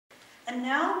And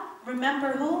now,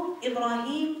 remember who?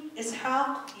 Ibrahim,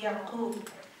 Ishaq, Yaqub.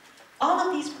 All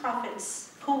of these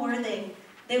prophets, who were they?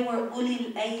 They were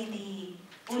ulil aidi.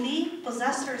 Uli,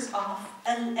 possessors of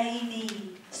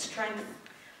al-aidi, strength.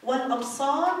 Wal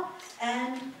absar,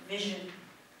 and vision.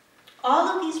 All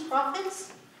of these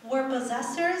prophets were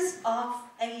possessors of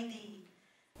aidi.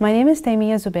 My name is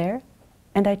Taiymiyyah Zubair,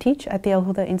 and I teach at the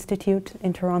Al-Huda Institute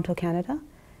in Toronto, Canada,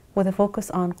 with a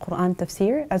focus on Quran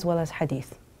tafsir as well as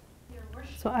hadith.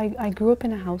 So I grew up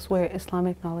in a house where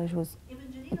Islamic knowledge was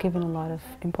given a lot of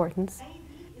importance,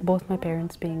 both my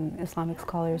parents being Islamic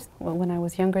scholars. When I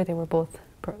was younger, they were both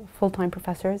full-time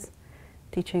professors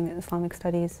teaching Islamic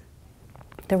studies.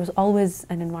 There was always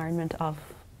an environment of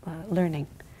learning,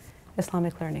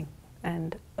 Islamic learning,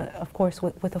 and of course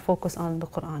with a focus on the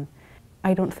Quran.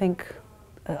 I don't think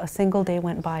a single day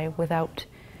went by without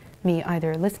me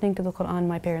either listening to the Quran,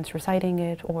 my parents reciting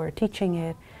it, or teaching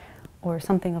it, or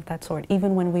something of that sort.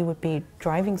 Even when we would be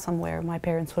driving somewhere, my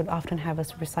parents would often have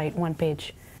us recite one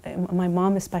page. My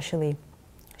mom especially,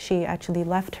 she actually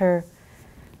left her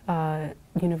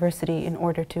university in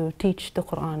order to teach the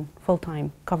Quran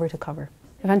full-time, cover to cover.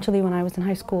 Eventually, when I was in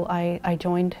high school, I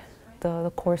joined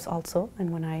the course also,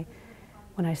 and when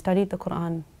I studied the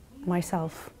Quran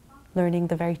myself, learning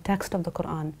the very text of the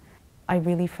Quran, I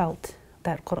really felt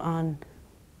that Quran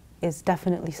is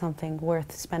definitely something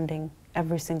worth spending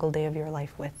every single day of your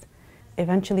life with.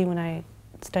 Eventually, when I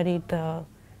studied the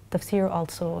tafsir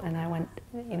also, and I went,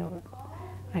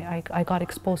 I got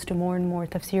exposed to more and more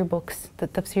tafsir books, the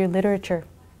tafsir literature.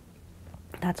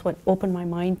 That's what opened my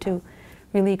mind to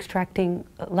really extracting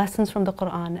lessons from the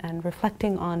Quran and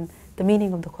reflecting on the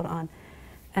meaning of the Quran.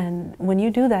 And when you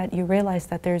do that, you realize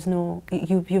that there's no,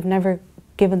 you've never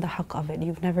given the haqq of it.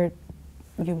 You've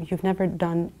never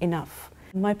done enough.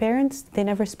 My parents, they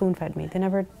never spoon-fed me. They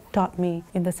never taught me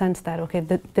in the sense that, okay,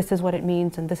 this is what it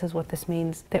means and this is what this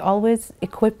means. They always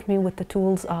equipped me with the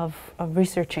tools of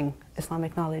researching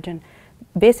Islamic knowledge. And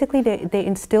basically, they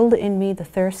instilled in me the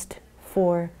thirst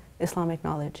for Islamic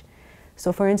knowledge.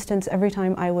 So for instance, every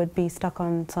time I would be stuck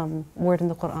on some word in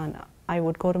the Quran, I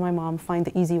would go to my mom, find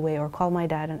the easy way, or call my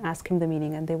dad and ask him the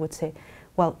meaning, and they would say,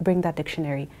 well, bring that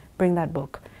dictionary, bring that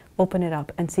book, open it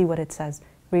up and see what it says,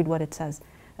 read what it says.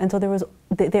 And so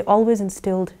they always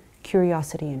instilled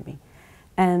curiosity in me.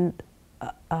 And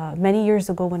many years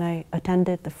ago when I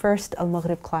attended the first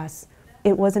AlMaghrib class,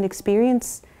 it was an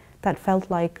experience that felt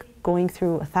like going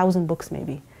through 1,000 books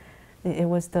maybe. It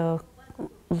was the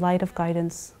Light of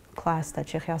Guidance class that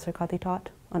Sheikh Yasser Qadhi taught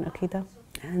on Aqidah.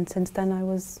 And since then I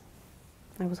was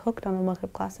hooked on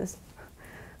AlMaghrib classes.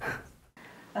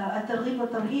 At-Targhib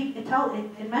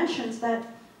wa-Tarhib, it mentions that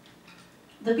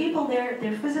the people there,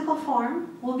 their physical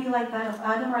form will be like that of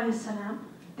Adam alayhi salam,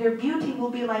 their beauty will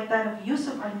be like that of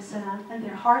Yusuf alayhi salam, and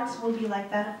their hearts will be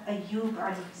like that of Ayyub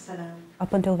alayhi salam.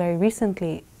 Up until very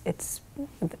recently,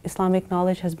 Islamic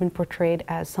knowledge has been portrayed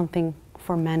as something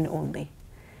for men only,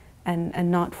 and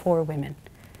not for women.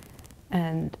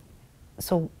 And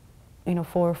so,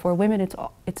 for women,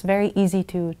 it's very easy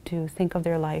to think of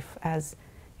their life as,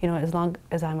 as long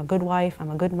as I'm a good wife, I'm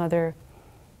a good mother,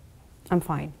 I'm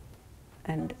fine.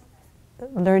 And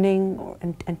learning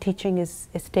and teaching is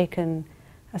taken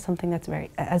as something that's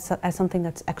as something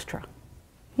that's extra.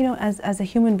 As a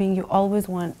human being, you always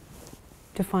want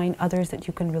to find others that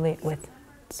you can relate with.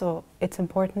 So it's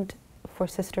important for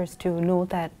sisters to know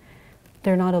that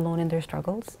they're not alone in their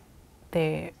struggles.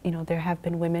 There have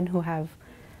been women who have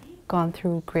gone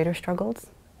through greater struggles,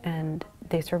 and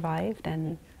they survived,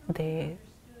 and they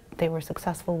were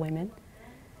successful women.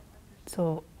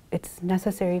 So it's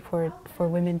necessary for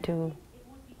women to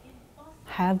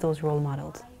have those role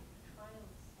models.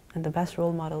 And the best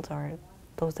role models are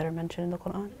those that are mentioned in the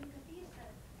Quran.